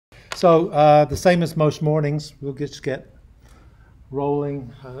So the same as most mornings, we'll just get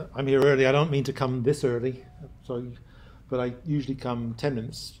rolling. I'm here early. I don't mean to come this early, but I usually come 10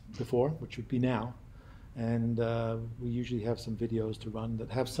 minutes before, which would be now. And we usually have some videos to run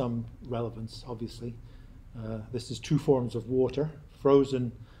that have some relevance, obviously. This is two forms of water,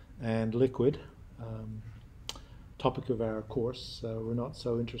 frozen and liquid. Topic of our course. We're not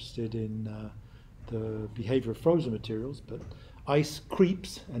so interested in the behavior of frozen materials, but ice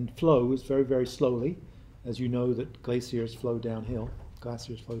creeps and flows very, very slowly, as you know that glaciers flow downhill.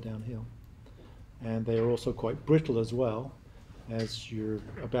 And they are also quite brittle as well, as you're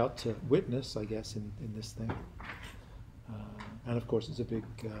about to witness, I guess, in this thing. And of course, it's a big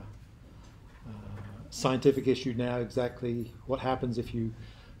scientific issue now, exactly what happens if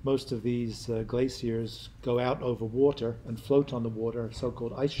most of these glaciers go out over water and float on the water, a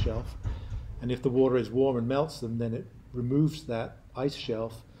so-called ice shelf. And if the water is warm and melts them, then it removes that ice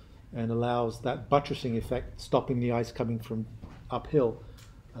shelf and allows that buttressing effect, stopping the ice coming from uphill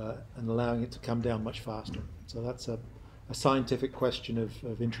and allowing it to come down much faster. So that's a scientific question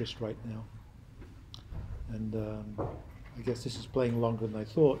of interest right now. And I guess this is playing longer than I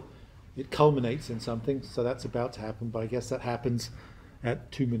thought. It culminates in something, so that's about to happen, but I guess that happens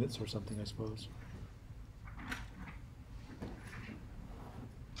at 2 minutes or something, I suppose.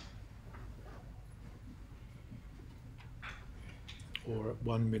 Or at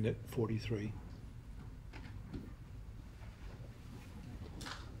 1 minute 43.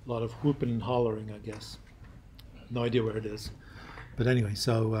 A lot of whooping and hollering, I guess. No idea where it is. But anyway,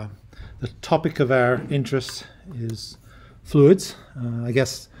 so the topic of our interest is fluids. I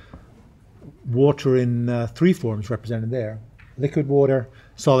guess water in three forms represented there. Liquid water,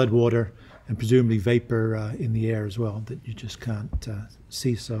 solid water, and presumably vapor in the air as well, that you just can't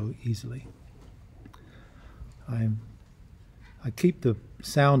see so easily. I keep the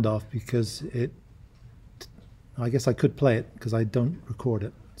sound off because I guess I could play it because I don't record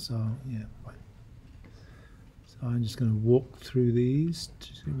it. So yeah. So I'm just going to walk through these.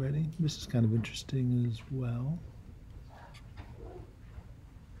 Ready? This is kind of interesting as well.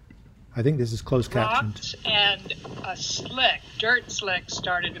 I think this is closed captioned. Rocks and a dirt slick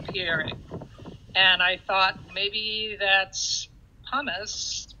started appearing. And I thought maybe that's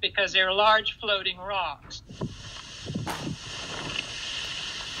pumice because they're large floating rocks.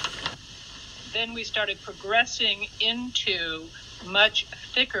 Then we started progressing into much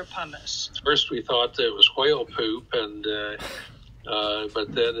thicker pumice. First we thought it was whale poop, and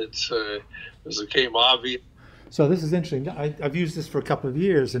but then it became obvious. So this is interesting. I've used this for a couple of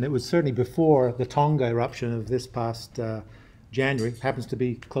years, and it was certainly before the Tonga eruption of this past January. It happens to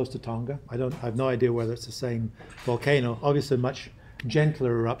be close to Tonga. I have no idea whether it's the same volcano. Obviously a much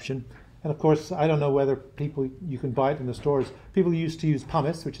gentler eruption. And of course, I don't know whether you can buy it in the stores. People used to use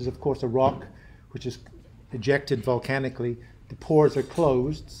pumice, which is of course a rock which is ejected volcanically. The pores are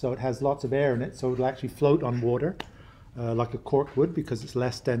closed, so it has lots of air in it, so it'll actually float on water, like a cork would, because it's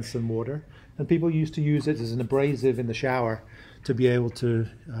less dense than water. And people used to use it as an abrasive in the shower to be able to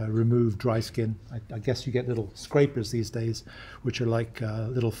remove dry skin. I guess you get little scrapers these days, which are like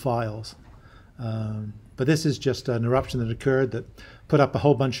little files. But this is just an eruption that occurred that put up a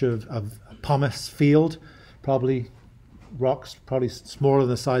whole bunch of pumice field, probably rocks, probably smaller than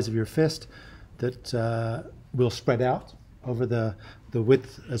the size of your fist, that will spread out over the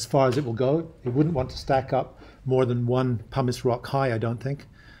width as far as it will go. It wouldn't want to stack up more than one pumice rock high, I don't think,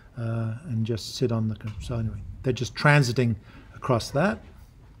 and just sit on the... So anyway, they're just transiting across that.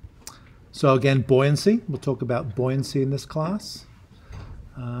 So again, buoyancy. We'll talk about buoyancy in this class.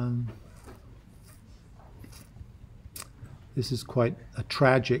 This is quite a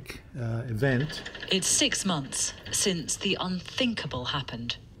tragic event. It's 6 months since the unthinkable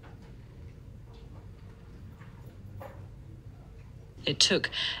happened. It took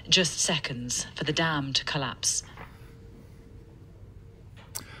just seconds for the dam to collapse.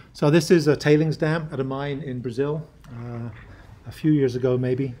 So this is a tailings dam at a mine in Brazil, a few years ago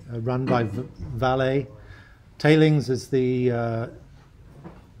maybe, run by Vale. Tailings is the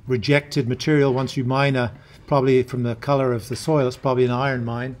rejected material. Once you mine probably from the color of the soil, it's probably an iron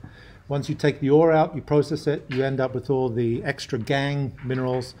mine. Once you take the ore out, you process it, you end up with all the extra gangue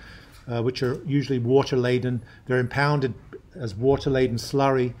minerals, which are usually water-laden. They're impounded as water-laden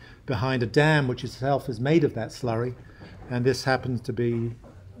slurry behind a dam, which itself is made of that slurry. And this happens to be,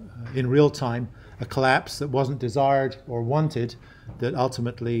 in real time, a collapse that wasn't desired or wanted, that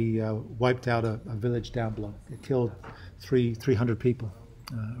ultimately wiped out a village down below. It killed 300 people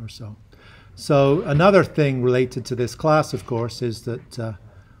or so. So another thing related to this class, of course, is that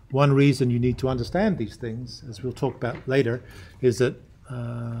one reason you need to understand these things, as we'll talk about later, is that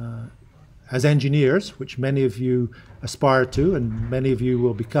as engineers, which many of you aspire to and many of you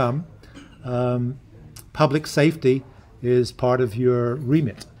will become, public safety is part of your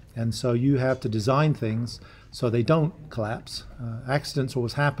remit. And so you have to design things so they don't collapse. Accidents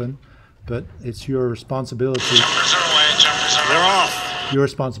always happen, but it's your responsibility. Jumpers are away, jumpers are off. Your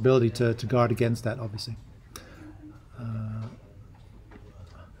responsibility to guard against that, obviously.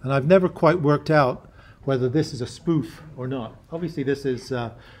 And I've never quite worked out whether this is a spoof or not. Obviously, this is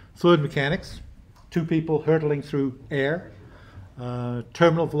fluid mechanics, two people hurtling through air.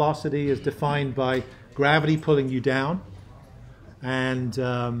 Terminal velocity is defined by gravity pulling you down and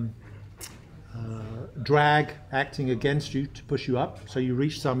drag acting against you to push you up. So you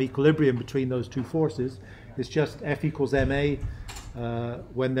reach some equilibrium between those two forces. It's just F equals ma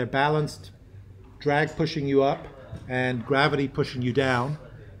when they're balanced, drag pushing you up and gravity pushing you down.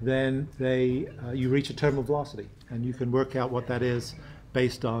 Then you reach a terminal velocity, and you can work out what that is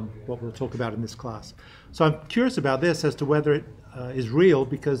based on what we'll talk about in this class. So I'm curious about this as to whether it is real,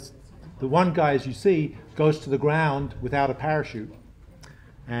 because the one guy, as you see, goes to the ground without a parachute,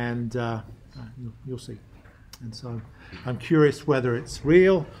 and you'll see. And so I'm curious whether it's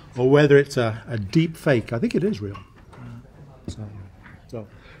real or whether it's a deep fake. I think it is real. So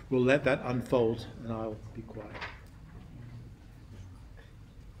we'll let that unfold, and I'll be quiet.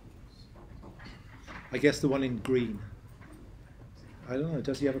 I guess the one in green. I don't know,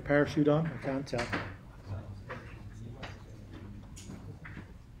 does he have a parachute on? I can't tell.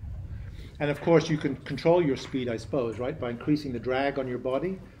 And of course you can control your speed, I suppose, right? By increasing the drag on your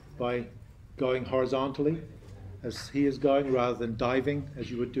body, by going horizontally as he is going, rather than diving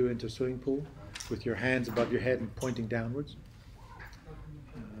as you would do into a swimming pool with your hands above your head and pointing downwards.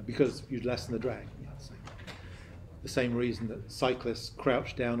 Because you'd lessen the drag. The same reason that cyclists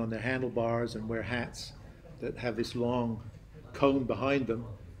crouch down on their handlebars and wear hats that have this long cone behind them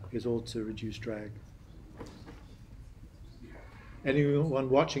is all to reduce drag. Anyone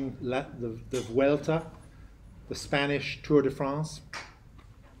watching the Vuelta, the Spanish Tour de France,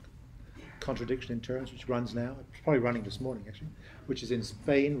 contradiction in terms, which runs now, it's probably running this morning actually, which is in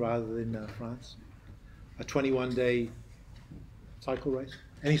Spain rather than France, a 21-day cycle race.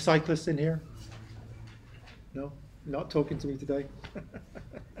 Any cyclists in here? No? Not talking to me today?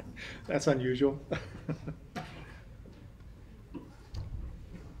 That's unusual.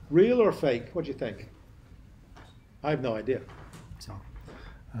 Real or fake? What do you think? I have no idea. So,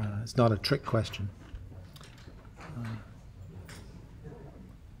 it's not a trick question.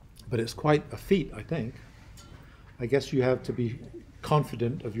 But it's quite a feat, I think. I guess you have to be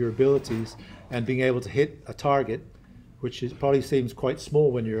confident of your abilities and being able to hit a target, which probably seems quite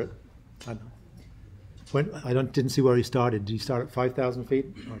small when you're at, I don't know. Didn't see where he started. Did he start at 5,000 feet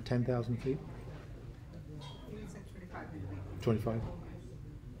or 10,000 feet? 25.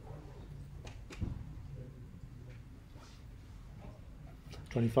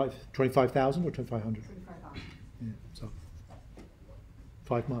 25,000 or 2,500? 25,000. Yeah, so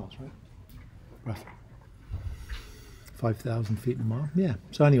 5 miles, right? Roughly. 5,000 feet in a mile. Yeah.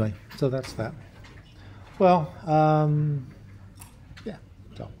 So anyway, so that's that. Well, yeah.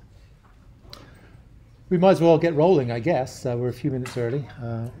 So we might as well get rolling, I guess. We're a few minutes early.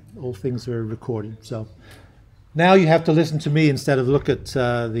 All things are recorded. So now you have to listen to me instead of look at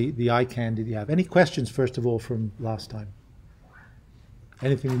the eye candy that you have. Any questions, first of all, from last time?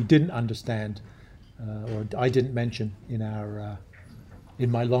 Anything you didn't understand or I didn't mention in our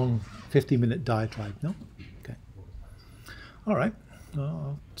in my long 50-minute diatribe? No? Okay. All right.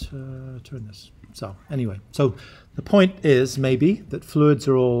 I'll turn this. So anyway, so the point is maybe that fluids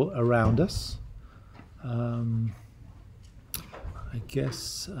are all around us. I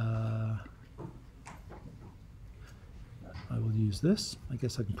guess I will use this. I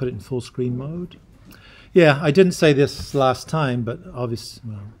guess I can put it in full screen mode. Yeah, I didn't say this last time, but obviously,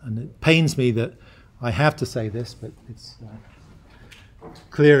 well, and it pains me that I have to say this, but it's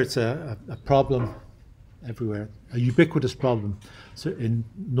clear it's a problem everywhere, a ubiquitous problem, so in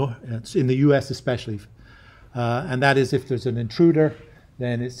the US especially, and that is if there's an intruder,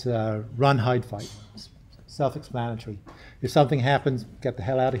 then it's run, hide, fight. It's self-explanatory. If something happens, get the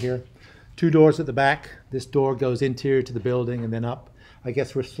hell out of here. 2 doors at the back. This door goes interior to the building and then up. I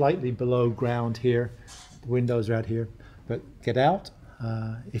guess we're slightly below ground here. The windows are out here. But get out.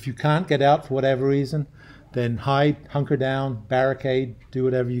 If you can't get out for whatever reason, then hide, hunker down, barricade, do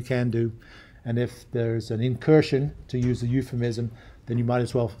whatever you can do. And if there's an incursion, to use a euphemism, then you might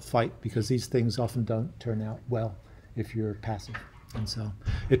as well fight, because these things often don't turn out well if you're passive. And so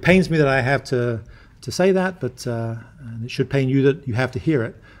it pains me that I have to say that, but and it should pain you that you have to hear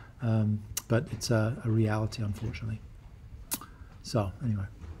it. But it's a reality, unfortunately. So anyway,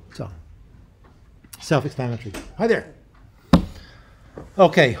 so self-explanatory. Hi there.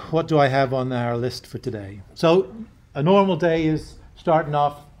 Okay, what do I have on our list for today? So a normal day is starting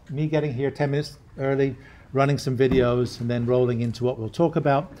off, me getting here 10 minutes early, running some videos, and then rolling into what we'll talk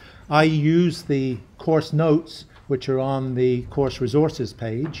about. I use the course notes, which are on the course resources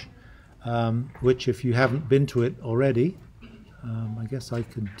page, which if you haven't been to it already, I guess I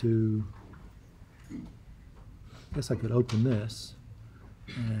could open this,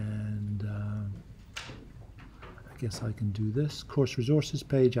 and I guess I can do this. Course resources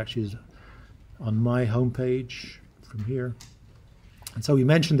page actually is on my homepage from here. And so we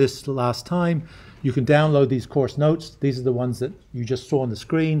mentioned this last time. You can download these course notes. These are the ones that you just saw on the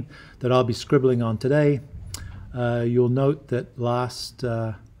screen that I'll be scribbling on today. You'll note that last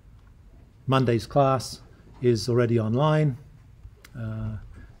Monday's class is already online,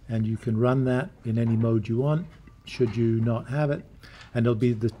 and you can run that in any mode you want, should you not have it. And it'll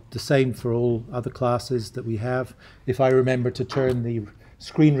be the same for all other classes that we have. If I remember to turn the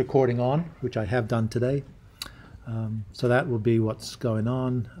screen recording on, which I have done today. So that will be what's going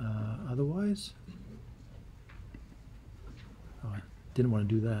on. Otherwise, oh, I didn't want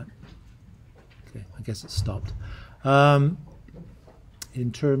to do that. Okay, I guess it stopped.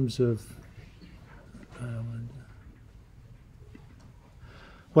 In terms of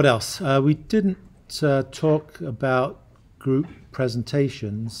what else? We didn't talk about group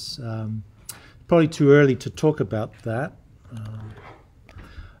presentations. Probably too early to talk about that.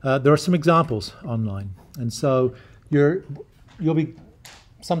 There are some examples online, and so you'll be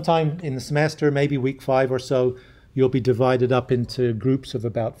sometime in the semester, maybe week 5 or so, you'll be divided up into groups of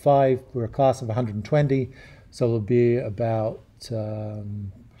about 5. We're a class of 120, so it'll be about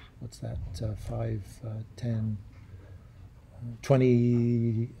what's that? 5, 10,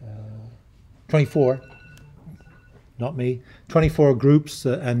 20, 24. Not me, 24 groups,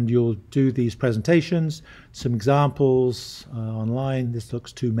 and you'll do these presentations, some examples online. This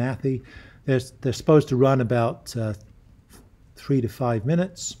looks too mathy. They're supposed to run about 3 to 5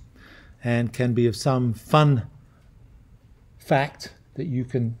 minutes and can be of some fun fact that you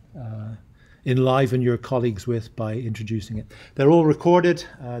can enliven your colleagues with by introducing it. They're all recorded.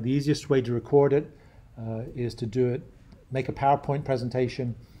 The easiest way to record it is to do it, make a PowerPoint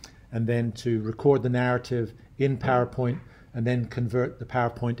presentation, and then to record the narrative in PowerPoint and then convert the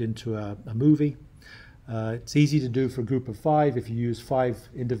PowerPoint into a movie. It's easy to do for a group of 5. If you use 5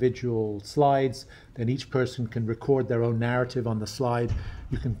 individual slides, then each person can record their own narrative on the slide.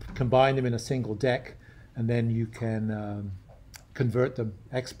 You can combine them in a single deck, and then you can convert them,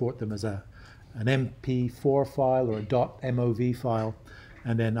 export them as an MP4 file or a .mov file,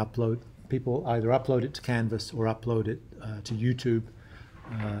 and then upload. People either upload it to Canvas or upload it to YouTube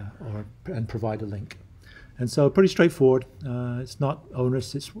and provide a link. And so pretty straightforward. It's not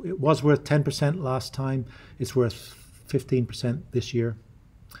onerous. It was worth 10% last time. It's worth 15% this year.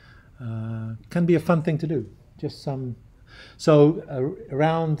 Can be a fun thing to do. Just some. So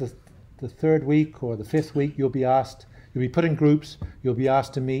around the 3rd week or the 5th week, you'll be put in groups. You'll be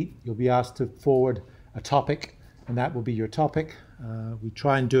asked to meet. You'll be asked to forward a topic, and that will be your topic. We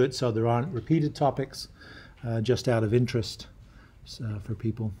try and do it so there aren't repeated topics, just out of interest for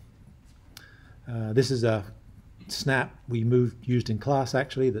people. This is a snap we used in class,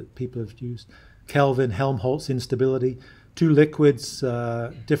 actually, that people have used. Kelvin, Helmholtz instability. 2 liquids,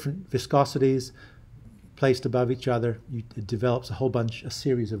 different viscosities, placed above each other. It develops a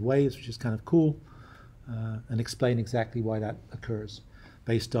series of waves, which is kind of cool, and explain exactly why that occurs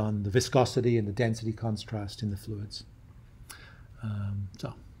based on the viscosity and the density contrast in the fluids.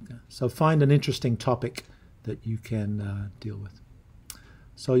 So find an interesting topic that you can deal with.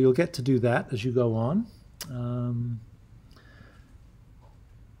 So you'll get to do that as you go on.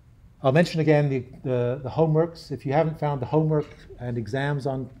 I'll mention again the homeworks. If you haven't found the homework and exams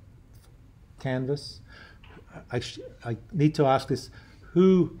on Canvas, I need to ask this: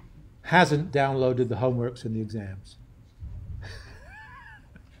 who hasn't downloaded the homeworks and the exams?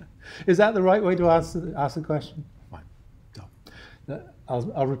 Is that the right way to ask the question? Fine. So,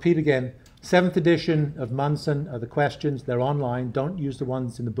 I'll repeat again. 7th edition of Munson are the questions. They're online. Don't use the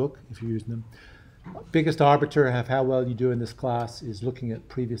ones in the book if you're using them. Biggest arbiter of how well you do in this class is looking at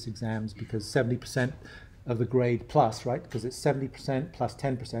previous exams, because 70% of the grade plus, right? Because it's 70% plus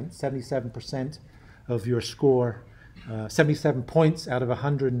 10%, 77% of your score, 77 points out of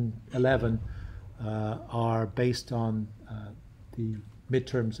 111 are based on the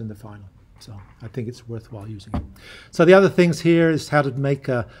midterms and the final. So I think it's worthwhile using it. So the other things here is how to make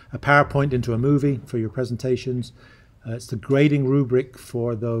a PowerPoint into a movie for your presentations. It's the grading rubric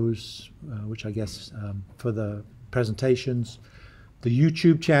for those, which I guess for the presentations. the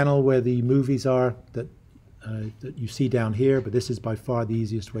YouTube channel where the movies are that you see down here, but this is by far the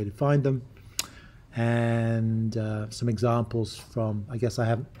easiest way to find them. And some examples from, I guess I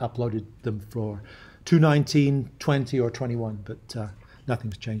haven't uploaded them for 2019, 20 or 21, but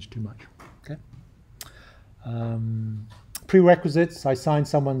nothing's changed too much. Okay. Prerequisites, I signed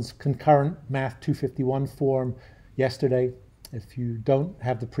someone's concurrent Math 251 form yesterday. If you don't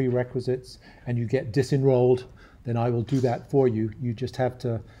have the prerequisites and you get disenrolled, then I will do that for you. You just have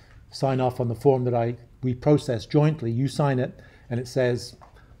to sign off on the form that we process jointly. You sign it and it says,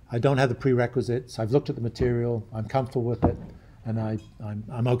 I don't have the prerequisites, I've looked at the material, I'm comfortable with it, and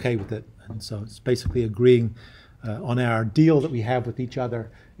I'm okay with it. And so it's basically agreeing on our deal that we have with each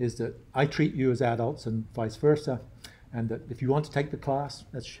other, is that I treat you as adults and vice versa, and that if you want to take the class,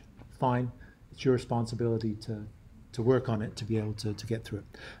 that's fine. It's your responsibility to work on it, to be able to get through it.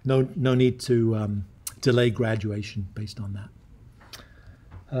 No need to delay graduation based on that.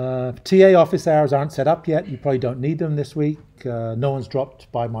 TA office hours aren't set up yet. You probably don't need them this week. No one's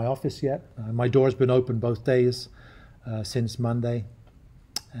dropped by my office yet. My door's been open both days since Monday.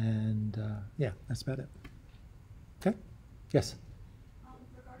 And yeah, that's about it. Okay? Yes?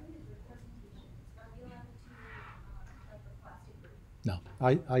 Regarding the group presentations, are we allowed to have the plastic group? No.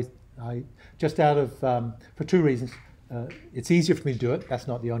 I just out of, for two reasons. It's easier for me to do it. That's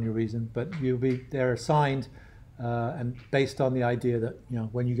not the only reason. But they're assigned and based on the idea that, you know,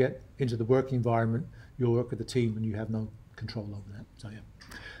 when you get into the work environment, you'll work with the team and you have no control over that. So, yeah.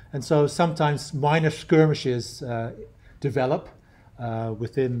 And so sometimes minor skirmishes develop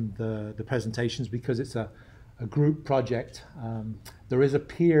within the presentations because it's a group project. There is a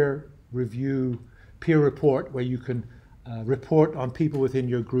peer report where you can report on people within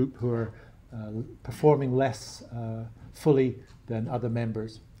your group who are performing less fully than other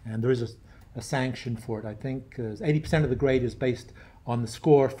members. And there is a sanction for it. I think 80% of the grade is based on the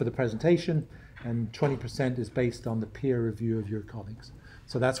score for the presentation, and 20% is based on the peer review of your colleagues.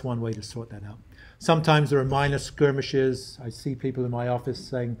 So that's one way to sort that out. Sometimes there are minor skirmishes. I see people in my office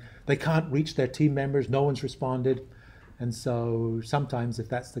saying they can't reach their team members, no one's responded. And so sometimes if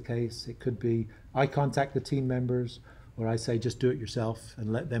that's the case, it could be I contact the team members, or I say just do it yourself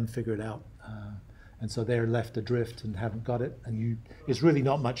and let them figure it out. And so they're left adrift and haven't got it. And it's really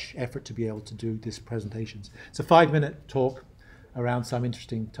not much effort to be able to do these presentations. It's a 5-minute talk around some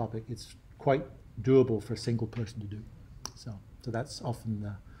interesting topic. It's quite doable for a single person to do. So that's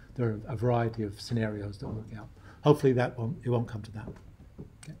often, there are a variety of scenarios that work out. Hopefully it won't come to that.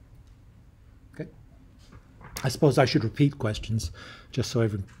 Okay. Okay. I suppose I should repeat questions just so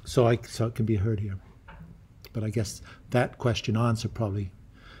it can be heard here. But I guess that question answer probably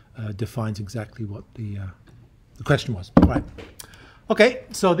defines exactly what the question was. All right. Okay,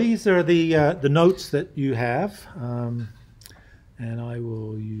 so these are the notes that you have. And I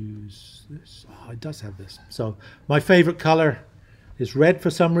will use this. Oh, it does have this. So my favorite color is red for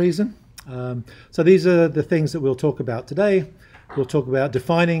some reason. So these are the things that we'll talk about today. We'll talk about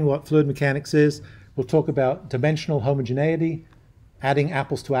defining what fluid mechanics is. We'll talk about dimensional homogeneity, adding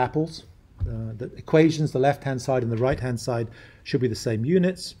apples to apples. The equations, the left-hand side and the right-hand side, should be the same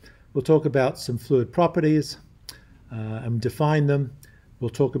units. We'll talk about some fluid properties and define them. We'll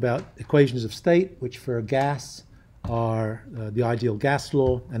talk about equations of state, which for a gas are the ideal gas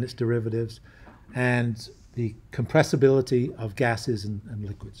law and its derivatives, and the compressibility of gases and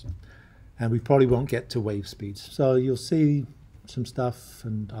liquids. And we probably won't get to wave speeds. So you'll see some stuff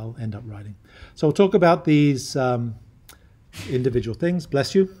and I'll end up writing. So we'll talk about these individual things.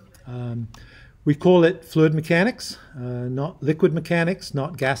 Bless you. We call it fluid mechanics, not liquid mechanics,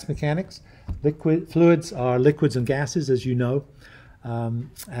 not gas mechanics. Fluids are liquids and gases, as you know.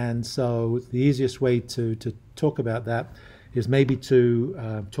 And so the easiest way to talk about that is maybe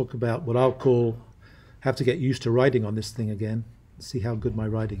to talk about what I'll have to get used to writing on this thing again, see how good my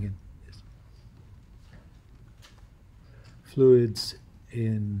writing is. Fluids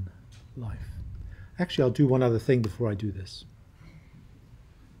in life. Actually, I'll do one other thing before I do this.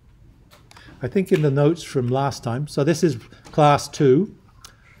 I think in the notes from last time, so this is class 2.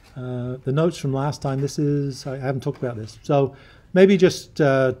 The notes from last time, I haven't talked about this. So maybe just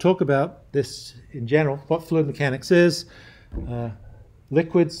talk about this in general, what fluid mechanics is,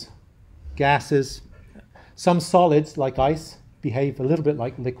 liquids, gases. Some solids, like ice, behave a little bit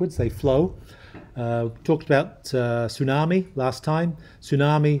like liquids, they flow. Talked about tsunami last time.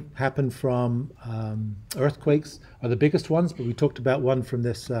 Tsunami happened from earthquakes, are the biggest ones, but we talked about one from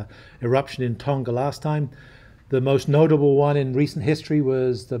this eruption in Tonga last time. The most notable one in recent history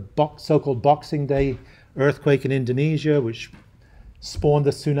was the so-called Boxing Day earthquake in Indonesia, which spawned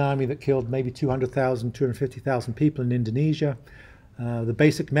the tsunami that killed maybe 200,000, 250,000 people in Indonesia. The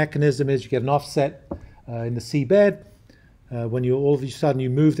basic mechanism is you get an offset in the seabed. When you all of a sudden you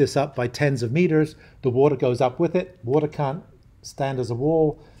move this up by tens of meters, the water goes up with it. Water can't stand as a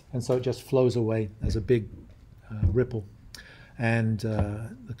wall, and so it just flows away as a big ripple. And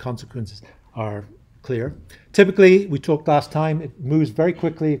the consequences are clear. Typically, we talked last time, it moves very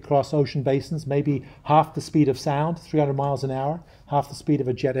quickly across ocean basins, maybe half the speed of sound, 300 miles an hour, half the speed of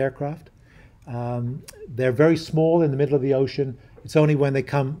a jet aircraft. They're very small in the middle of the ocean. It's only when they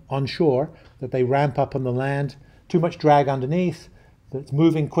come onshore that they ramp up on the land. Too much drag underneath, it's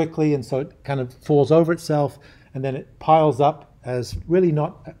moving quickly, and so it kind of falls over itself, and then it piles up as really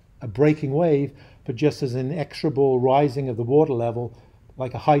not a breaking wave, but just as an inexorable rising of the water level,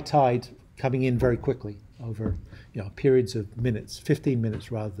 like a high tide coming in very quickly over periods of minutes, 15 minutes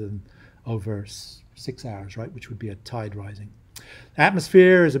rather than over 6 hours, right, which would be a tide rising.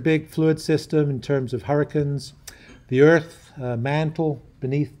 Atmosphere is a big fluid system in terms of hurricanes. The earth mantle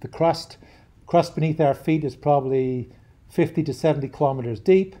beneath the crust beneath our feet is probably 50 to 70 kilometers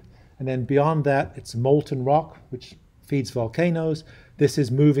deep, and then beyond that it's molten rock which feeds volcanoes. This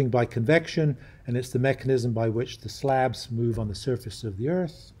is moving by convection, and it's the mechanism by which the slabs move on the surface of the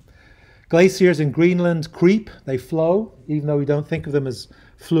earth. Glaciers in Greenland creep, they flow, even though we don't think of them as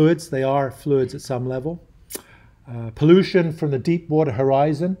fluids, they are fluids at some level. Pollution from the deep water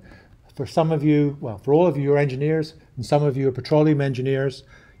horizon. For some of you, well, for all of you are engineers, and some of you are petroleum engineers.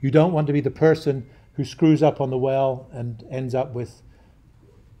 You don't want to be the person who screws up on the well and ends up with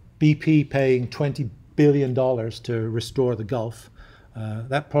BP paying $20 billion to restore the Gulf.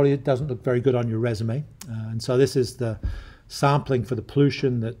 That probably doesn't look very good on your resume. And so this is the sampling for the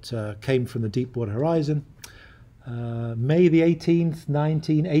pollution that came from the Deepwater Horizon. May the 18th,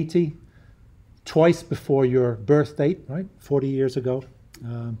 1980, twice before your birth date, right, 40 years ago.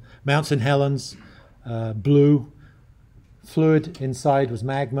 Mount St. Helens, blue. Fluid inside was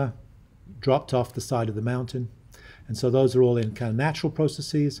magma, dropped off the side of the mountain. And so those are all in kind of natural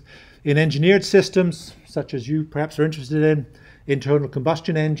processes. In engineered systems, such as you perhaps are interested in, internal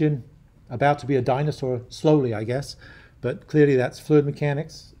combustion engine, about to be a dinosaur, slowly, I guess, but clearly that's fluid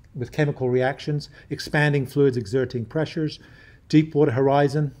mechanics with chemical reactions, expanding fluids exerting pressures, Deepwater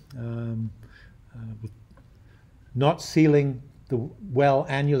Horizon, not sealing the well,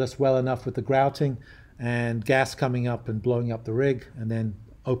 annulus, well enough with the grouting, and gas coming up and blowing up the rig, and then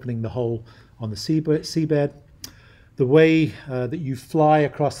opening the hole on the seabed. The way that you fly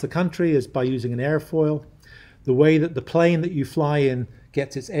across the country is by using an airfoil. The way that the plane that you fly in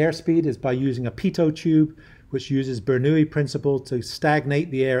gets its airspeed is by using a pitot tube, which uses Bernoulli principle to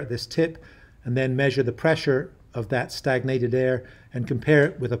stagnate the air at this tip and then measure the pressure of that stagnated air and compare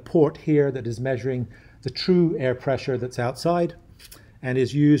it with a port here that is measuring the true air pressure that's outside, and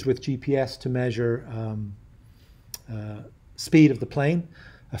is used with GPS to measure speed of the plane.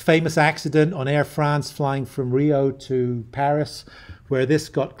 A famous accident on Air France flying from Rio to Paris, where this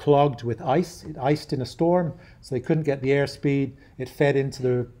got clogged with ice. It iced in a storm, so they couldn't get the airspeed. It fed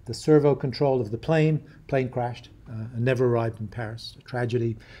into the servo control of the plane. Plane crashed and never arrived in Paris. A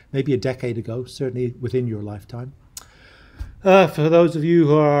tragedy, maybe a decade ago, certainly within your lifetime. For those of you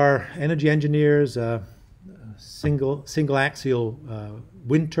who are energy engineers, single axial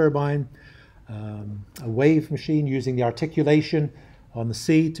wind turbine, a wave machine using the articulation on the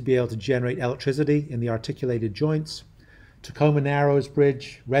sea to be able to generate electricity in the articulated joints. Tacoma Narrows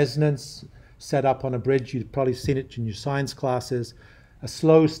Bridge, resonance set up on a bridge, you've probably seen it in your science classes. A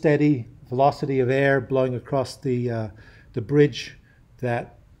slow, steady velocity of air blowing across the bridge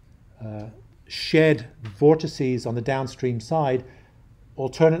that shed vortices on the downstream side,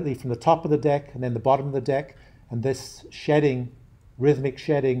 alternately from the top of the deck and then the bottom of the deck. And this shedding, rhythmic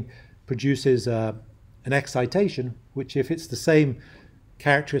shedding, produces an excitation, which if it's the same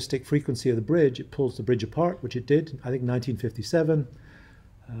characteristic frequency of the bridge, it pulls the bridge apart, which it did, I think 1957.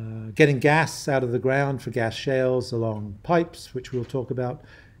 Getting gas out of the ground for gas shales along pipes, which we'll talk about.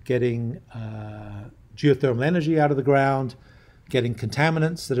 Getting geothermal energy out of the ground. Getting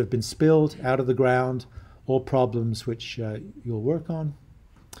contaminants that have been spilled out of the ground. All problems which you'll work on.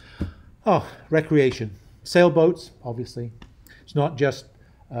 Oh, recreation. Sailboats, obviously. It's not just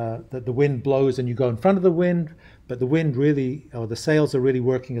that the wind blows and you go in front of the wind, but the wind really, or the sails are really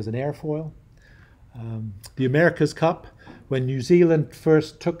working as an airfoil. The America's Cup, when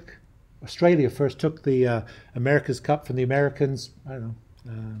Australia first took the America's Cup from the Americans, I don't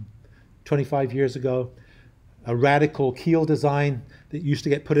know, 25 years ago, a radical keel design that used to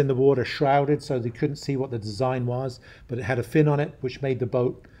get put in the water shrouded so they couldn't see what the design was, but it had a fin on it which made the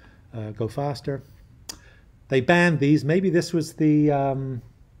boat go faster. They banned these. Maybe this was the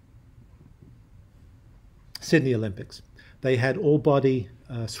Sydney Olympics. they had all-body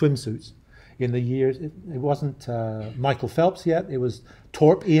swimsuits. In the years, it wasn't Michael Phelps yet, it was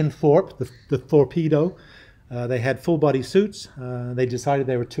Ian Thorpe, the torpedo. They had full-body suits. They decided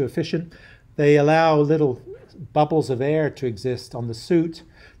they were too efficient. They allow little bubbles of air to exist on the suit.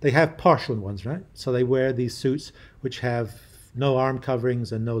 They have partial ones, right? So they wear these suits which have no arm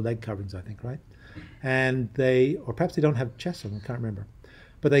coverings and no leg coverings, I think, right? And or perhaps they don't have chest on them, I can't remember.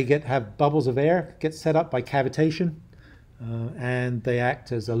 But they have bubbles of air, get set up by cavitation, and they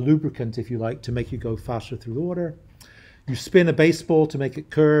act as a lubricant, if you like, to make you go faster through the water. You spin a baseball to make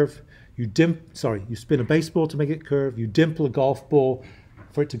it curve. You spin a baseball to make it curve. You dimple a golf ball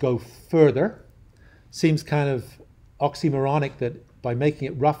for it to go further. Seems kind of oxymoronic that by making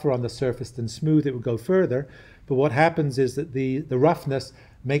it rougher on the surface than smooth, it would go further. But what happens is that the roughness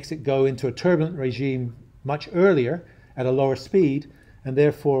makes it go into a turbulent regime much earlier at a lower speed, and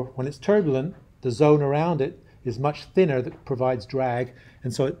therefore when it's turbulent, the zone around it is much thinner, that provides drag,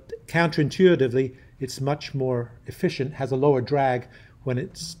 and so counterintuitively it's much more efficient, has a lower drag when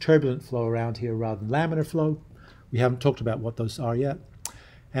it's turbulent flow around here rather than laminar flow. We haven't talked about what those are yet.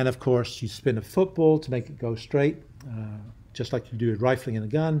 And of course you spin a football to make it go straight, just like you do with rifling in a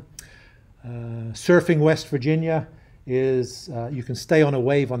gun. Surfing West Virginia is you can stay on a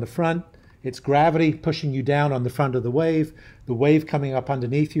wave on the front. It's gravity pushing you down on the front of the wave coming up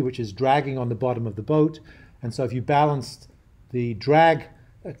underneath you, which is dragging on the bottom of the boat. And so if you balanced the drag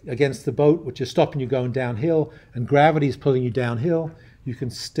against the boat, which is stopping you going downhill, and gravity is pulling you downhill, you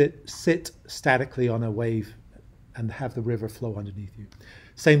can sit statically on a wave and have the river flow underneath you.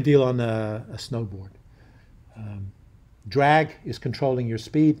 Same deal on a snowboard. Drag is controlling your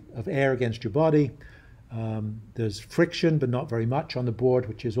speed of air against your body. There's friction, but not very much on the board,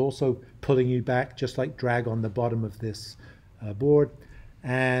 which is also pulling you back, just like drag on the bottom of this board.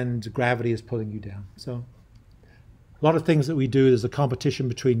 And gravity is pulling you down. So a lot of things that we do, there's a competition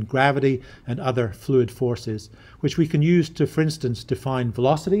between gravity and other fluid forces, which we can use to, for instance, define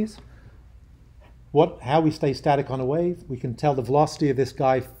velocities. How we stay static on a wave. We can tell the velocity of this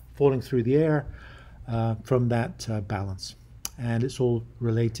guy falling through the air from that balance. And it's all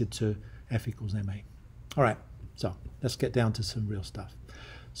related to F equals ma. All right, so let's get down to some real stuff.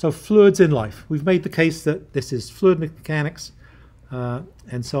 So fluids in life. We've made the case that this is fluid mechanics.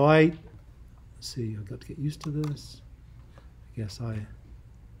 And so let's see, I've got to get used to this. I guess I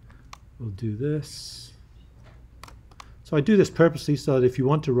will do this. So I do this purposely so that if you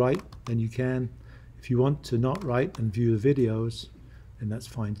want to write, then you can. If you want to not write and view the videos, then that's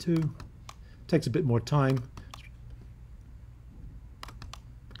fine too. It takes a bit more time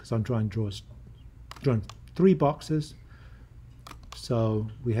because I'm drawing 3 boxes. So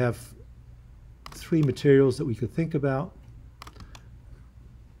we have 3 materials that we could think about.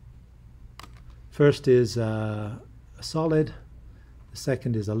 First is a solid, the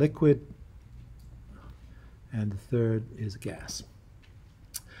second is a liquid, and the third is a gas.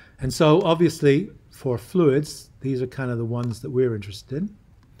 And so obviously for fluids, these are kind of the ones that we're interested in,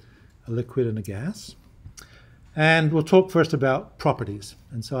 a liquid and a gas. And we'll talk first about properties.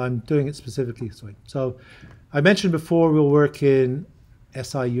 And so I'm doing it specifically this way. So I mentioned before we'll work in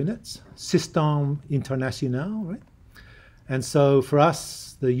SI units, Système International, right? And so for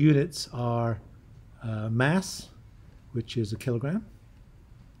us, the units are mass, which is a kilogram,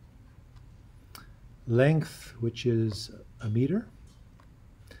 length, which is a meter,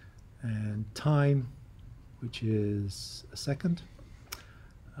 and time, which is a second.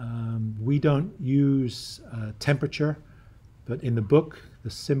 We don't use temperature, but in the book, the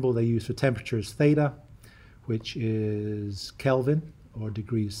symbol they use for temperature is theta, which is Kelvin or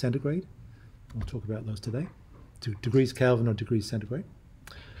degrees centigrade. We'll talk about those today, degrees Kelvin or degrees centigrade.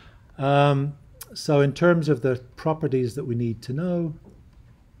 So in terms of the properties that we need to know,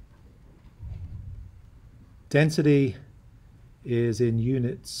 density is in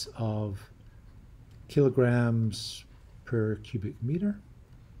units of kilograms per cubic meter.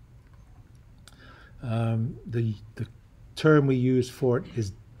 The term we use for it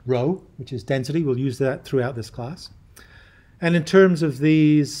is rho, which is density. We'll use that throughout this class. And in terms of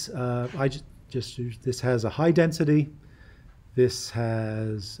these, I just use, this has a high density, this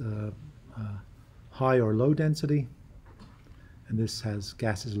has high or low density, and this has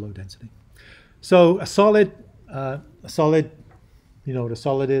gases low density. So a solid, you know what a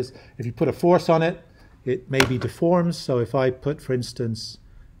solid is. If you put a force on it, it maybe deforms. So if I put, for instance,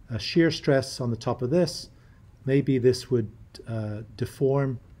 a shear stress on the top of this, maybe this would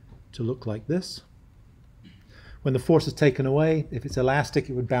deform to look like this. When the force is taken away, if it's elastic,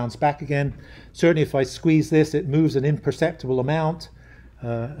 it would bounce back again. Certainly if I squeeze this, it moves an imperceptible amount,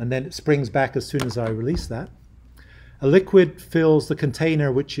 and then it springs back as soon as I release that. A liquid fills the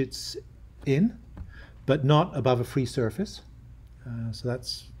container which it's in, but not above a free surface. So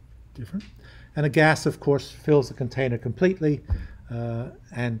that's different. And a gas, of course, fills the container completely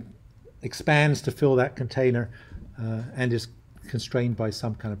and expands to fill that container and is constrained by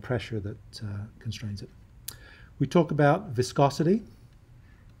some kind of pressure that constrains it. We talk about viscosity.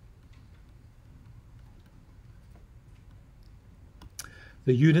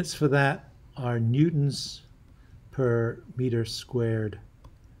 The units for that are newtons per meter squared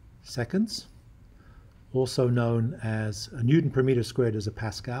seconds, also known as a newton per meter squared is a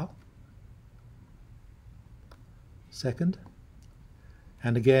Pascal second.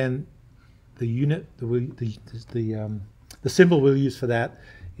 And again, the unit, the symbol we'll use for that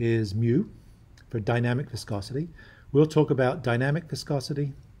is mu, for dynamic viscosity. We'll talk about dynamic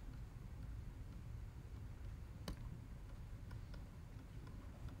viscosity.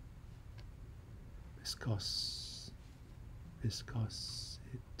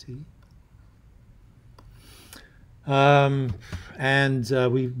 Viscosity. We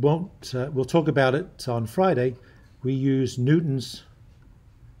won't, we'll talk about it on Friday. We use Newton's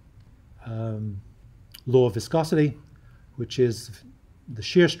law of viscosity, which is the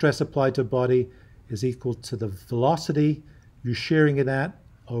shear stress applied to a body is equal to the velocity you're shearing it at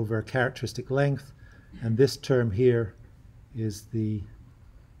over a characteristic length, and this term here is the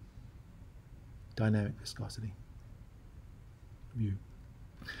dynamic viscosity, mu.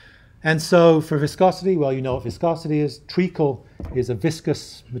 And so for viscosity, well, you know what viscosity is. Treacle is a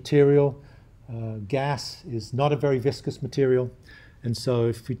viscous material. Gas is not a very viscous material. And so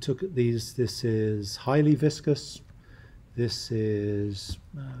if we took these, this is highly viscous. This is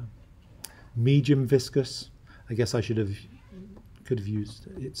medium viscous. I guess I could have used,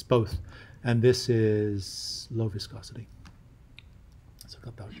 it's both. And this is low viscosity. So I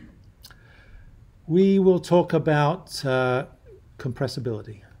got that. We will talk about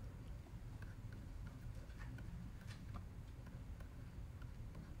compressibility.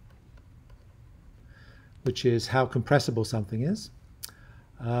 Which is how compressible something is.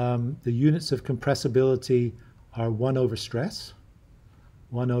 The units of compressibility are 1 over stress,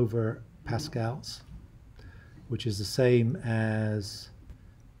 1 over pascals, which is the same as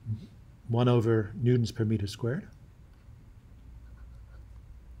 1 over newtons per meter squared.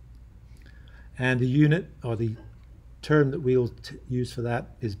 And the unit, or the term that we'll use for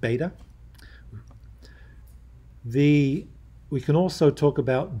that is beta. We can also talk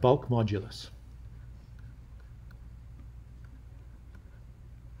about bulk modulus.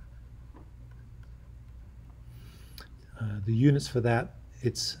 The units for that,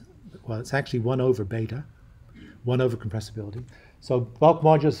 it's actually 1 over beta, 1 over compressibility. So bulk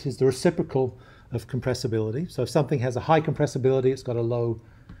modulus is the reciprocal of compressibility. So if something has a high compressibility, it's got a low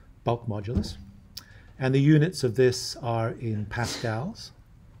bulk modulus. And the units of this are in pascals.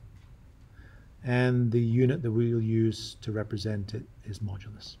 And the unit that we'll use to represent it is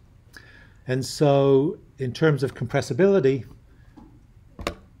modulus. And so in terms of compressibility,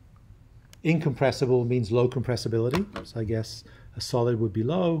 incompressible means low compressibility. So I guess a solid would be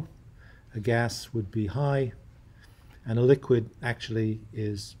low, a gas would be high, and a liquid actually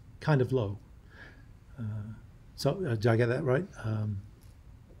is kind of low. Did I get that right?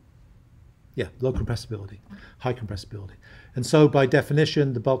 Yeah, low compressibility, high compressibility. And so by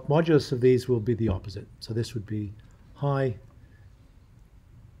definition, the bulk modulus of these will be the opposite. So this would be high,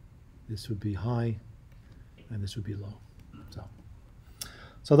 this would be high, and this would be low.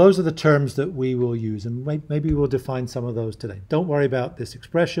 So those are the terms that we will use, and maybe we'll define some of those today. Don't worry about this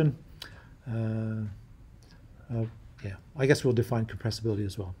expression. Yeah, I guess we'll define compressibility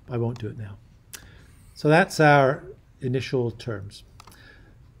as well. I won't do it now. So that's our initial terms.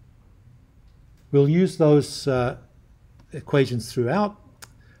 We'll use those equations throughout.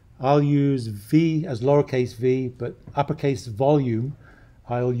 I'll use V as lowercase v, but uppercase volume,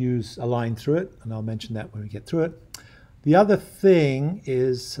 I'll use a line through it, and I'll mention that when we get through it. The other thing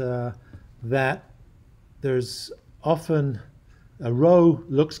is that there's often, a rho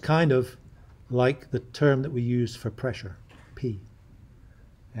looks kind of like the term that we use for pressure, P.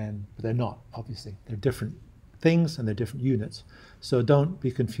 But they're not, obviously. They're different things and they're different units. So don't be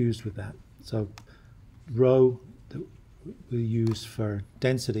confused with that. So rho that we use for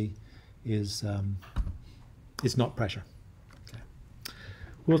density is not pressure. Okay.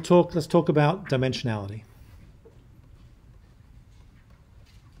 Let's talk about dimensionality.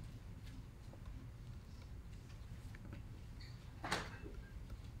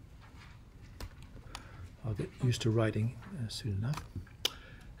 I'll get used to writing soon enough.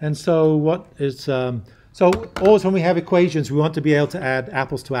 And so what is, so always when we have equations, we want to be able to add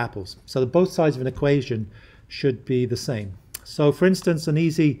apples to apples. So that both sides of an equation should be the same. So for instance,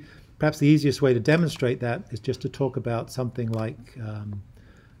 perhaps the easiest way to demonstrate that is just to talk about something like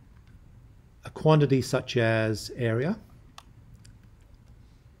a quantity such as area.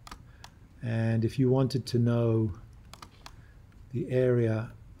 And if you wanted to know the area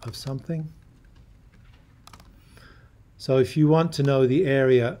of something, so if you want to know the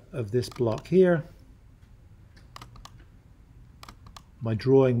area of this block here, my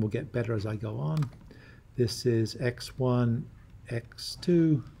drawing will get better as I go on. This is x1,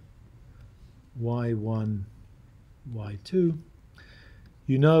 x2, y1, y2.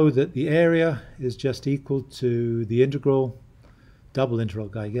 You know that the area is just equal to the integral, double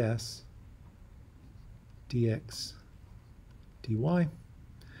integral, I guess, dx dy.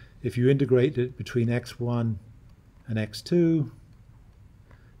 If you integrate it between x1 and x2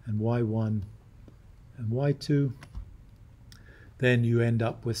 and y1 and y2, then you end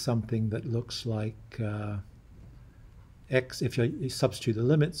up with something that looks like x. If you substitute the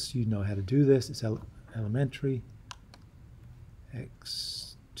limits, you know how to do this. It's elementary.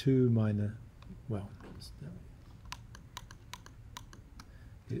 x2 minus, well,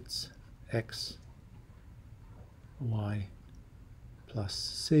 it's x y plus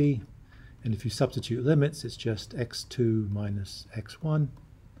c, and if you substitute limits, it's just x2 minus x1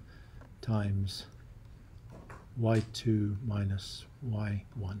 times y2 minus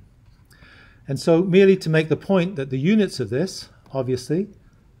y1. And so merely to make the point that the units of this obviously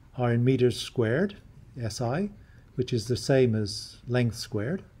are in meters squared, SI, which is the same as length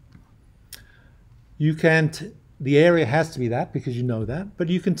squared. You can't, the area has to be that because you know that, but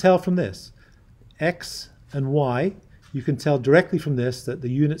you can tell from this, x and y, you can tell directly from this that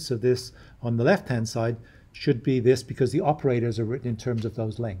the units of this on the left-hand side should be this because the operators are written in terms of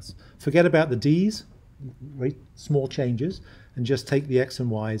those lengths. Forget about the d's, very small changes, and just take the x and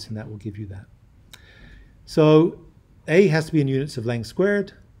y's and that will give you that. So A has to be in units of length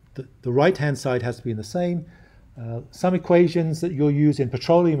squared. The right-hand side has to be in the same. Some equations that you'll use in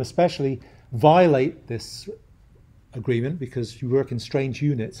petroleum especially violate this agreement because you work in strange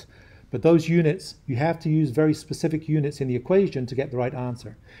units. But those units, you have to use very specific units in the equation to get the right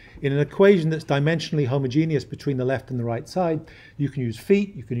answer. In an equation that's dimensionally homogeneous between the left and the right side, you can use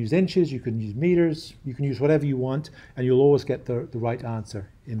feet, you can use inches, you can use meters, you can use whatever you want, and you'll always get the right answer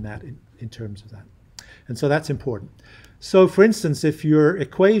in that, in terms of that. And so that's important. So for instance, if your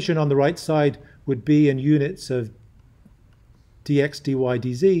equation on the right side would be in units of dx, dy,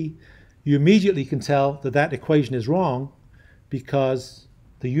 dz, you immediately can tell that that equation is wrong because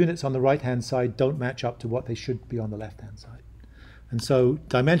the units on the right-hand side don't match up to what they should be on the left-hand side. And so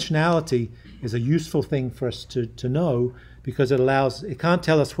dimensionality is a useful thing for us to know because it can't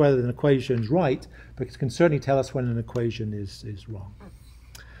tell us whether an equation is right, but it can certainly tell us when an equation is wrong.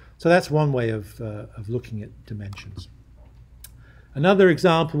 So that's one way of looking at dimensions. Another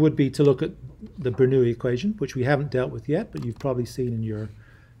example would be to look at the Bernoulli equation, which we haven't dealt with yet, but you've probably seen in your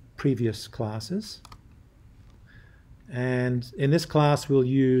previous classes. And in this class, we'll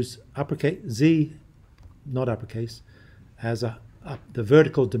use uppercase z, not uppercase, as the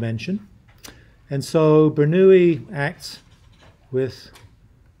vertical dimension. And so Bernoulli acts with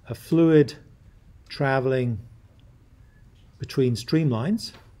a fluid traveling between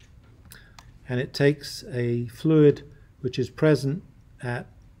streamlines. And it takes a fluid which is present at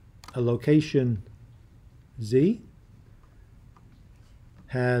a location z,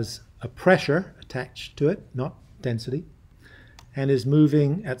 has a pressure attached to it, not density, and is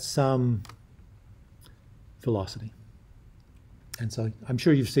moving at some velocity. And so I'm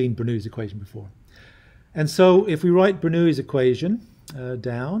sure you've seen Bernoulli's equation before. And so if we write Bernoulli's equation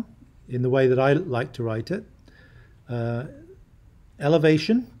down in the way that I like to write it,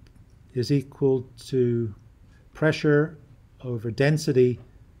 elevation is equal to pressure over density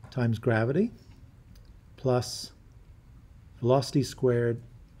times gravity plus velocity squared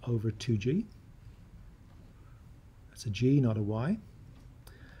over 2g. That's a g, not a y.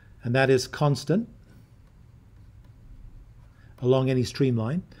 And that is constant along any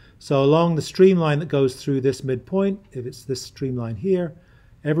streamline. So along the streamline that goes through this midpoint, if it's this streamline here,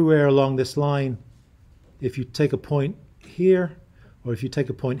 everywhere along this line, if you take a point here, or if you take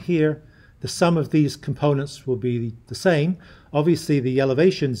a point here, the sum of these components will be the same. Obviously, the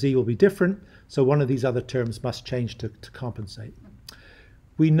elevation z will be different, so one of these other terms must change to compensate.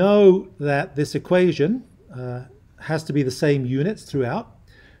 We know that this equation has to be the same units throughout.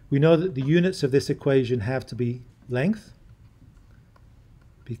 We know that the units of this equation have to be length,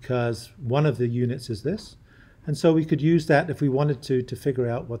 because one of the units is this. And so we could use that if we wanted to figure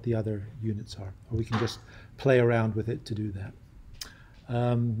out what the other units are, or we can just play around with it to do that.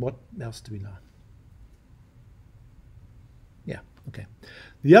 What else do we know? Okay.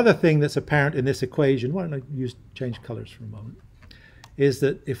 The other thing that's apparent in this equation, why don't I change colors for a moment, is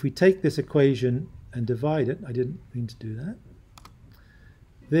that if we take this equation and divide it, I didn't mean to do that.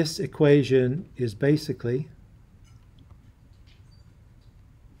 This equation is basically,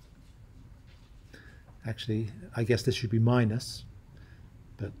 actually, I guess this should be minus,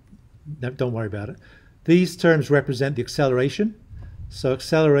 but don't worry about it. These terms represent the acceleration. So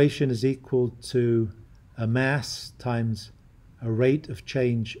acceleration is equal to a mass times a rate of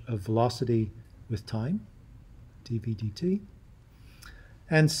change of velocity with time, dv dt.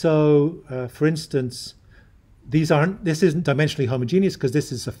 And so, for instance, this isn't dimensionally homogeneous because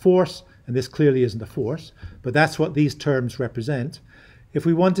this is a force and this clearly isn't a force, but that's what these terms represent. If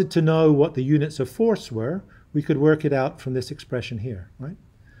we wanted to know what the units of force were, we could work it out from this expression here, right?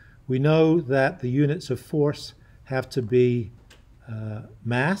 We know that the units of force have to be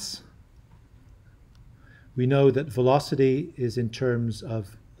mass. We know that velocity is in terms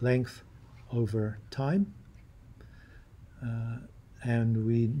of length over time. And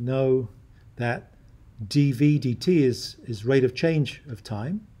we know that dv dt is rate of change of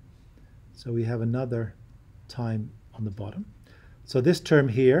time. So we have another time on the bottom. So this term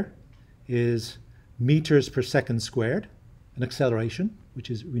here is meters per second squared, an acceleration, which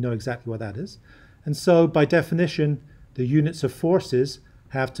is, we know exactly what that is. And so by definition, the units of forces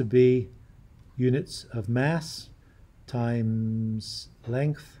have to be units of mass times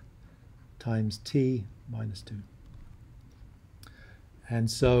length times t minus 2. And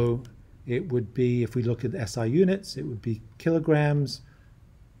so it would be, if we look at SI units, it would be kilograms,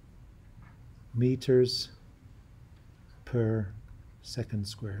 meters per second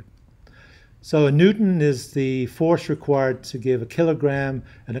squared. So a Newton is the force required to give a kilogram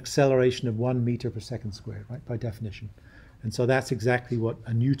an acceleration of 1 meter per second squared, right, by definition. And so that's exactly what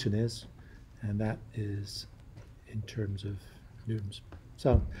a Newton is, and that is in terms of newtons.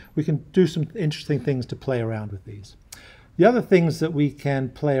 So we can do some interesting things to play around with these. The other things that we can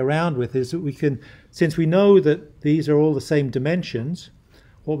play around with is that we can, since we know that these are all the same dimensions,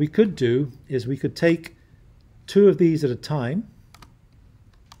 what we could do is we could take two of these at a time.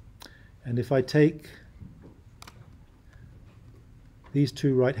 And if I take these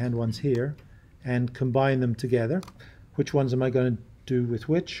two right-hand ones here and combine them together, which ones am I going to do with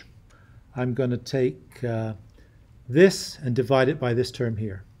which? I'm going to take this and divide it by this term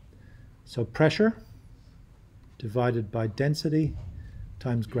here. So pressure divided by density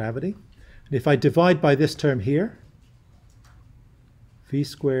times gravity. And if I divide by this term here, v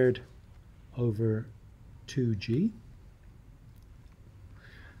squared over 2g,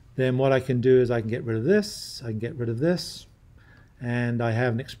 then what I can do is I can get rid of this, I can get rid of this, and I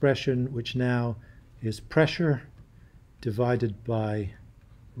have an expression which now is pressure divided by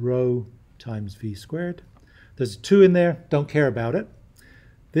rho times v squared. There's a 2 in there, don't care about it.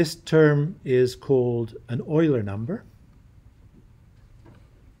 This term is called an Euler number.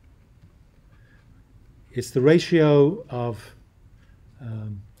 It's the ratio of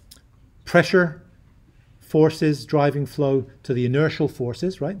pressure forces driving flow to the inertial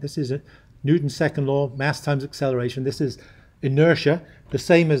forces, right? This is a Newton's second law, mass times acceleration. This is inertia, the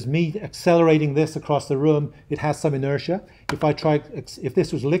same as me accelerating this across the room. It has some inertia. If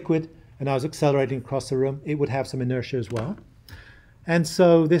this was liquid and I was accelerating across the room, it would have some inertia as well. And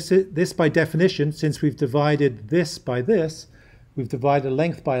so this by definition, since we've divided this by this, we've divided a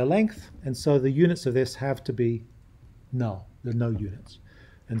length by a length, and so the units of this have to be null. There are no units.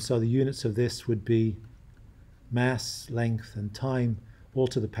 And so the units of this would be mass, length, and time, all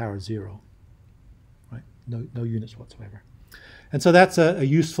to the power 0. Right? No units whatsoever. And so that's a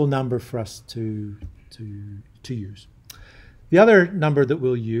useful number for us to use. The other number that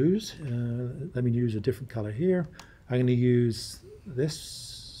we'll use, let me use a different color here. I'm going to use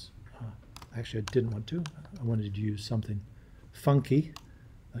this. Actually, I didn't want to. I wanted to use something funky,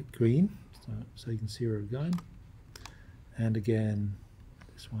 like green, so you can see where we're going. And again,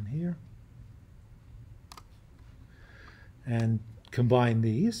 this one here. And combine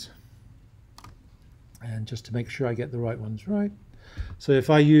these. And just to make sure I get the right ones right. So if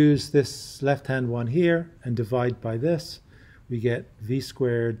I use this left-hand one here and divide by this, we get v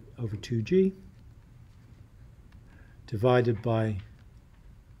squared over 2g divided by,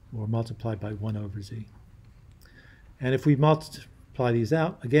 or multiplied by 1 over z. And if we multiply these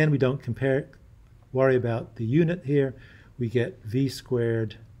out, again, we don't worry about the unit here. We get v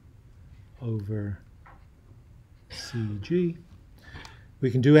squared over cg.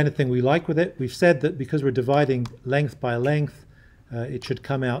 We can do anything we like with it. We've said that because we're dividing length by length, it should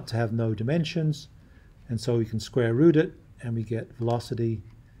come out to have no dimensions. And so we can square root it, and we get velocity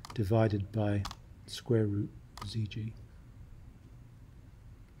divided by square root zg.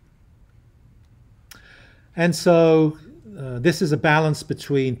 And so this is a balance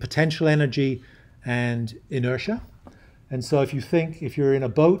between potential energy and inertia. And so if you think, if you're in a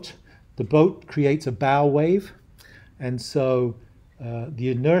boat, the boat creates a bow wave. And so the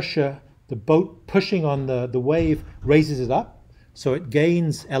inertia, the boat pushing on the wave raises it up. So it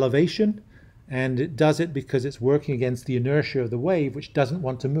gains elevation, and it does it because it's working against the inertia of the wave, which doesn't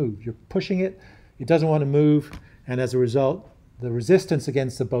want to move. You're pushing it, it doesn't want to move, and as a result, the resistance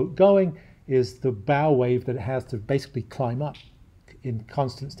against the boat going is the bow wave that it has to basically climb up in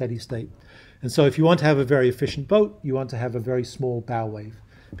constant steady state. And so if you want to have a very efficient boat, you want to have a very small bow wave,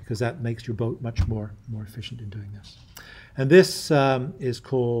 because that makes your boat much more efficient in doing this. And this is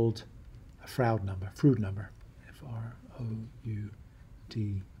called a Froude number, F-R-O-U-D-E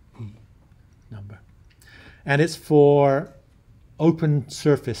number. And it's for open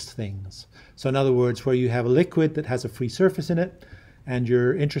surface things. So in other words, where you have a liquid that has a free surface in it, and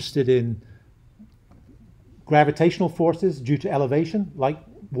you're interested in gravitational forces due to elevation, like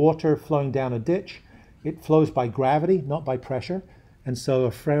water flowing down a ditch. It flows by gravity, not by pressure. And so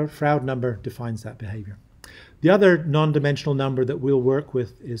a Froude number defines that behavior. The other non-dimensional number that we'll work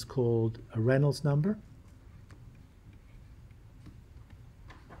with is called a Reynolds number.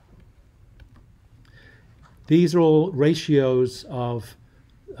 These are all ratios of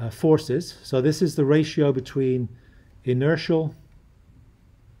forces. So this is the ratio between inertial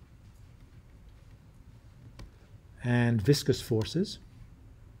and viscous forces.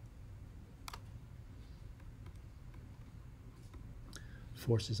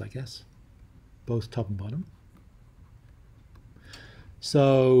 Forces, I guess, both top and bottom.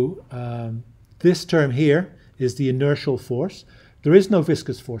 So this term here is the inertial force. There is no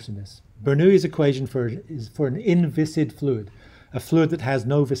viscous force in this. Bernoulli's equation is for an inviscid fluid, a fluid that has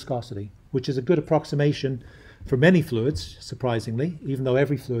no viscosity, which is a good approximation for many fluids, surprisingly, even though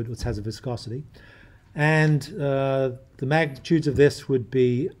every fluid has a viscosity. And the magnitudes of this would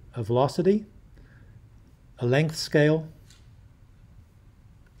be a velocity, a length scale,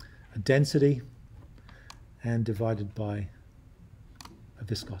 a density, and divided by a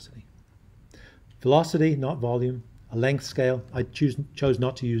viscosity. Velocity, not volume. A length scale, I chose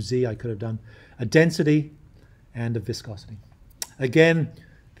not to use Z, I could have done. A density and a viscosity. Again,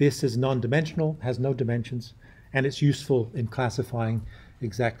 this is non-dimensional, has no dimensions, and it's useful in classifying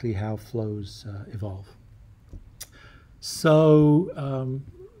exactly how flows evolve. So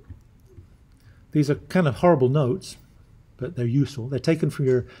these are kind of horrible notes, but they're useful. They're taken from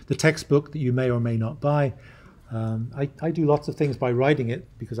the textbook that you may or may not buy. I do lots of things by writing it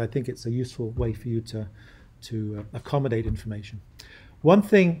because I think it's a useful way for you to accommodate information. One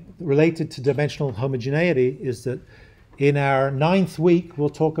thing related to dimensional homogeneity is that in our 9th week, we'll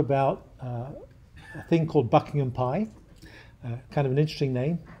talk about a thing called Buckingham pi, kind of an interesting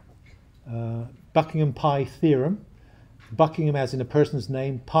name. Buckingham pi theorem. Buckingham as in a person's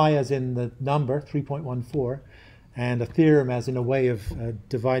name, pi as in the number, 3.14, and a theorem as in a way of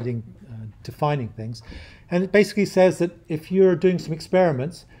defining things. And it basically says that if you're doing some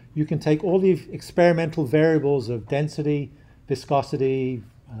experiments, you can take all the experimental variables of density, viscosity,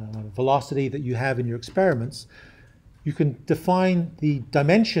 velocity that you have in your experiments. You can define the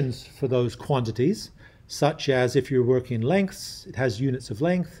dimensions for those quantities, such as if you're working in lengths, it has units of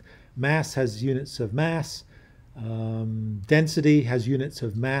length, mass has units of mass, density has units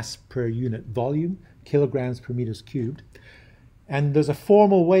of mass per unit volume, kilograms per meters cubed. And there's a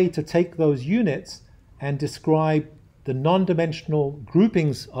formal way to take those units and describe the non-dimensional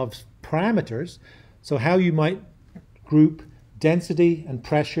groupings of parameters. So how you might group density and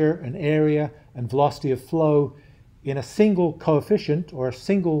pressure and area and velocity of flow in a single coefficient or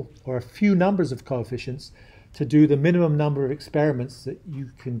a few numbers of coefficients to do the minimum number of experiments that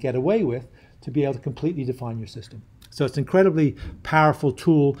you can get away with to be able to completely define your system. So it's an incredibly powerful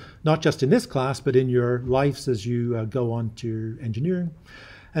tool, not just in this class, but in your lives as you go on to your engineering.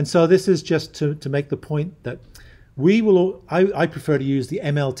 And so this is just to make the point that I prefer to use the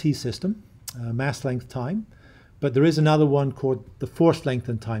MLT system, mass length time, but there is another one called the force length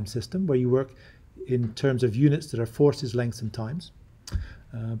and time system, where you work in terms of units that are forces, lengths, and times,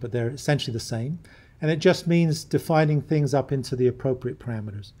 but they're essentially the same. And it just means defining things up into the appropriate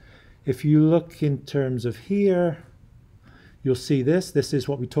parameters. If you look in terms of here, you'll see this. This is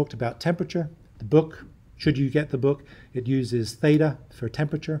what we talked about, temperature. The book, should you get the book, it uses theta for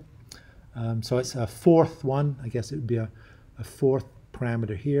temperature. So it's a fourth one. I guess it would be a fourth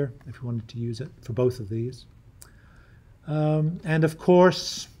parameter here if you wanted to use it for both of these. And of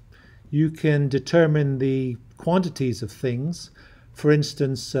course, you can determine the quantities of things. For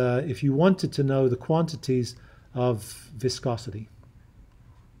instance, if you wanted to know the quantities of viscosity,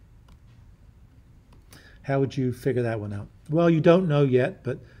 How would you figure that one out? Well, you don't know yet,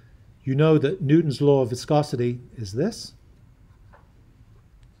 but you know that Newton's law of viscosity is this.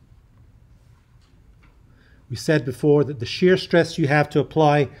 We said before that the shear stress you have to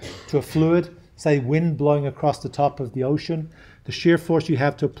apply to a fluid, say wind blowing across the top of the ocean, the shear force you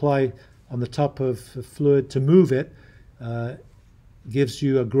have to apply on the top of a fluid to move it gives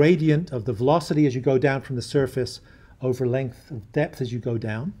you a gradient of the velocity as you go down from the surface over length of depth as you go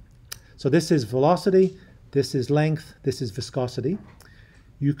down. So this is velocity, this is length, this is viscosity.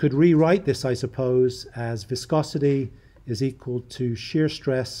 You could rewrite this, I suppose, as viscosity is equal to shear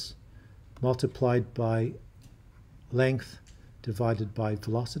stress multiplied by length divided by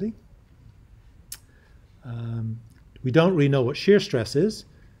velocity. We don't really know what shear stress is.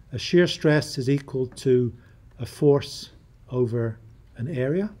 A shear stress is equal to a force over an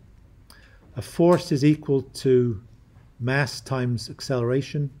area. A force is equal to mass times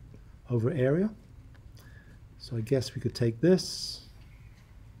acceleration over area. So I guess we could take this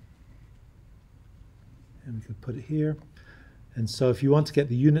and we could put it here. And so if you want to get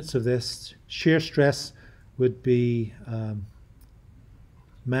the units of this, shear stress would be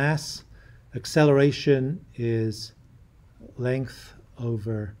mass. Acceleration is length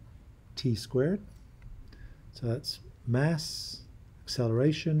over t squared. So that's mass,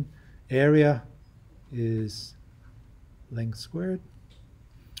 acceleration. Area is length squared.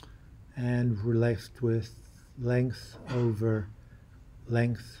 And we're left with length over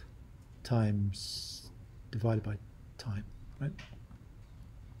length times divided by time, right?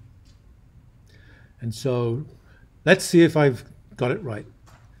 And so let's see if I've got it right.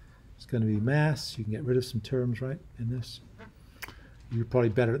 It's going to be mass. You can get rid of some terms, right, in this. You're probably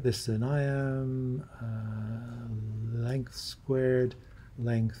better at this than I am. Length squared,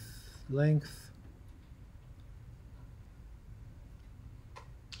 length.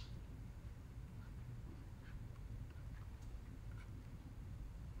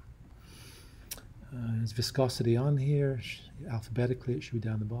 There's viscosity on here. Alphabetically, it should be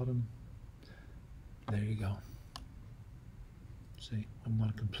down the bottom. There you go. See, I'm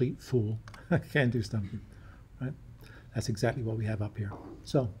not a complete fool. I can do something, right? That's exactly what we have up here.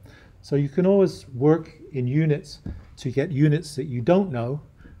 So you can always work in units to get units that you don't know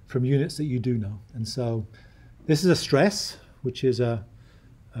from units that you do know. And so this is a stress, which is a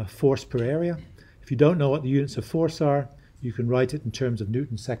force per area. If you don't know what the units of force are, you can write it in terms of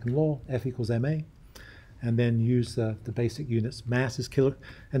Newton's second law, F equals ma, and then use the basic units. Mass is kilo,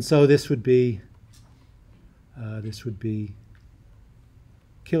 and so this would be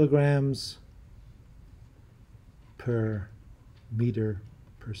kilograms per meter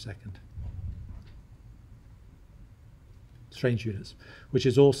per second. Strange units, which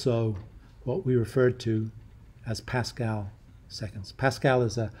is also what we referred to as Pascal seconds. Pascal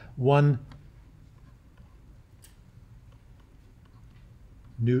is a 1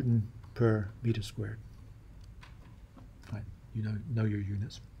 Newton per meter squared. Right, you know your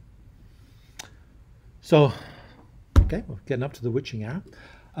units. So, okay, we're getting up to the witching hour.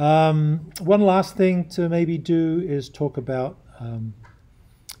 One last thing to maybe do is talk about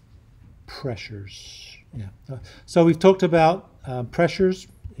pressures. Yeah. So we've talked about pressures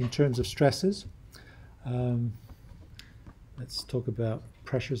in terms of stresses. Let's talk about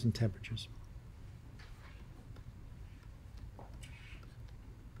pressures and temperatures.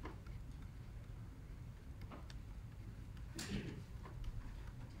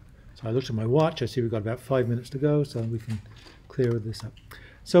 So I looked at my watch. I see we've got about 5 minutes to go, so we can clear this up.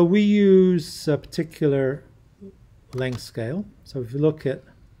 So we use a particular length scale. So if you look at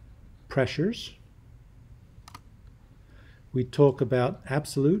pressures, we talk about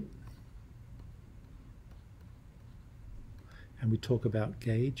absolute, and we talk about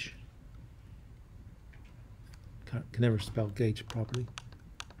gauge. Can never spell gauge properly.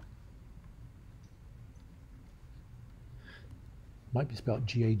 Might be spelled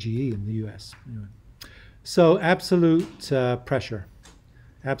G-A-G-E in the US. Anyway. So absolute pressure.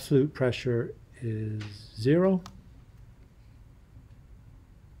 Absolute pressure is 0.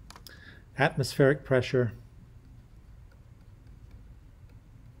 Atmospheric pressure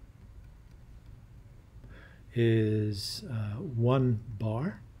is 1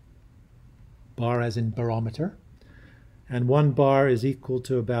 bar. Bar as in barometer. And 1 bar is equal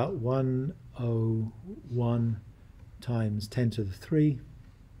to about 101 times 10 to the 3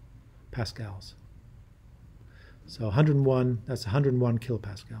 pascals. So 101, that's 101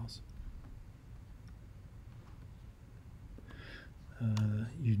 kilopascals.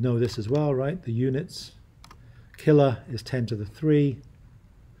 You know this as well, right? The units. Kilo is 10 to the 3.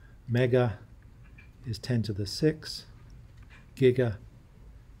 Mega is 10 to the 6. Giga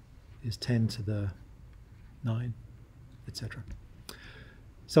is 10 to the 9, etc.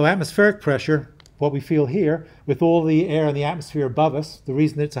 So atmospheric pressure, what we feel here, with all the air in the atmosphere above us, the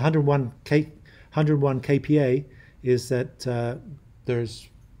reason it's 101 kPa is that there's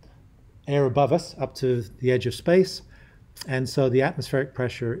air above us up to the edge of space, and so the atmospheric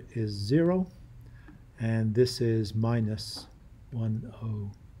pressure is 0, and this is minus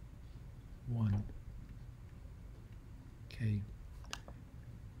 101 kPa.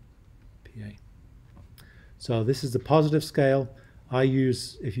 So this is the positive scale. I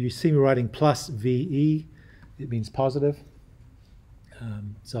use, if you see me writing plus VE, it means positive.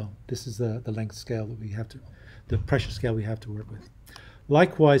 So this is the length scale that we have to, the pressure scale we have to work with.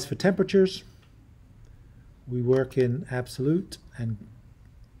 Likewise for temperatures, we work in absolute and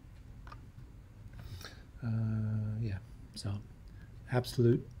so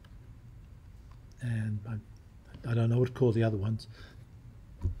absolute, and I don't know what to call the other ones.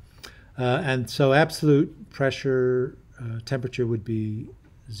 And so absolute pressure temperature would be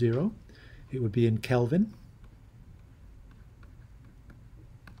 0. It would be in Kelvin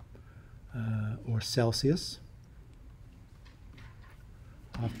or Celsius.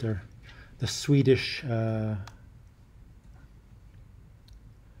 After the Swedish,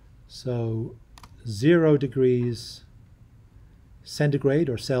 so 0 degrees centigrade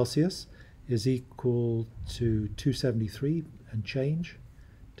or Celsius is equal to 273 and change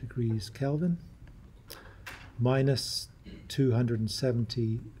degrees Kelvin, minus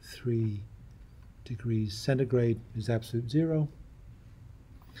 273 degrees centigrade is absolute 0.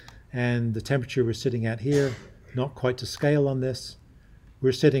 And the temperature we're sitting at here, not quite to scale on this,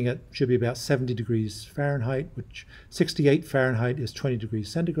 we're sitting at, should be about 70 degrees Fahrenheit, which 68 Fahrenheit is 20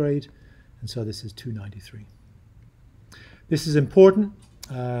 degrees centigrade, and so this is 293. This is important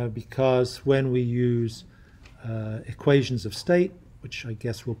because when we use equations of state, which I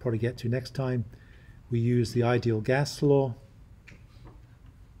guess we'll probably get to next time, we use the ideal gas law.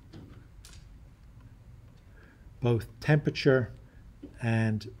 Both temperature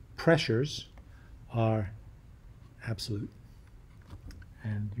and pressures are absolute.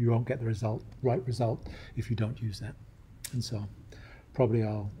 And you won't get the right result if you don't use that. And so probably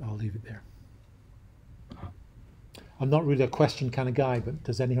I'll leave it there. I'm not really a question kind of guy, but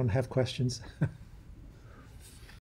does anyone have questions?